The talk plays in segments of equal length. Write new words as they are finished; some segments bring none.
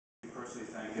personally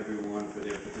thank everyone for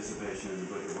their participation in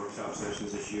the budget workshop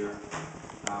sessions this year.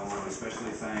 I want to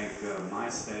especially thank my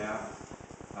staff,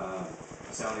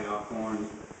 Sally Alcorn,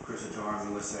 Chris Attar,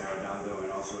 Melissa Arredondo,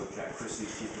 and also Jack Christie's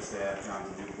Chief of Staff,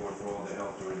 Jonathan Duport, for all their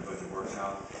help during the budget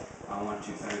workshop. I want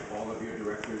to thank all of your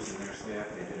directors and their staff.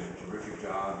 They did a terrific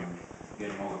job in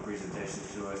getting all the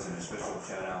presentations to us, and a special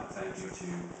shout out and thank you to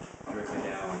Director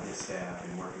Dow and his staff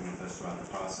in working with us throughout the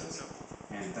process.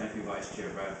 And thank you, Vice Chair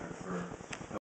Bradford, for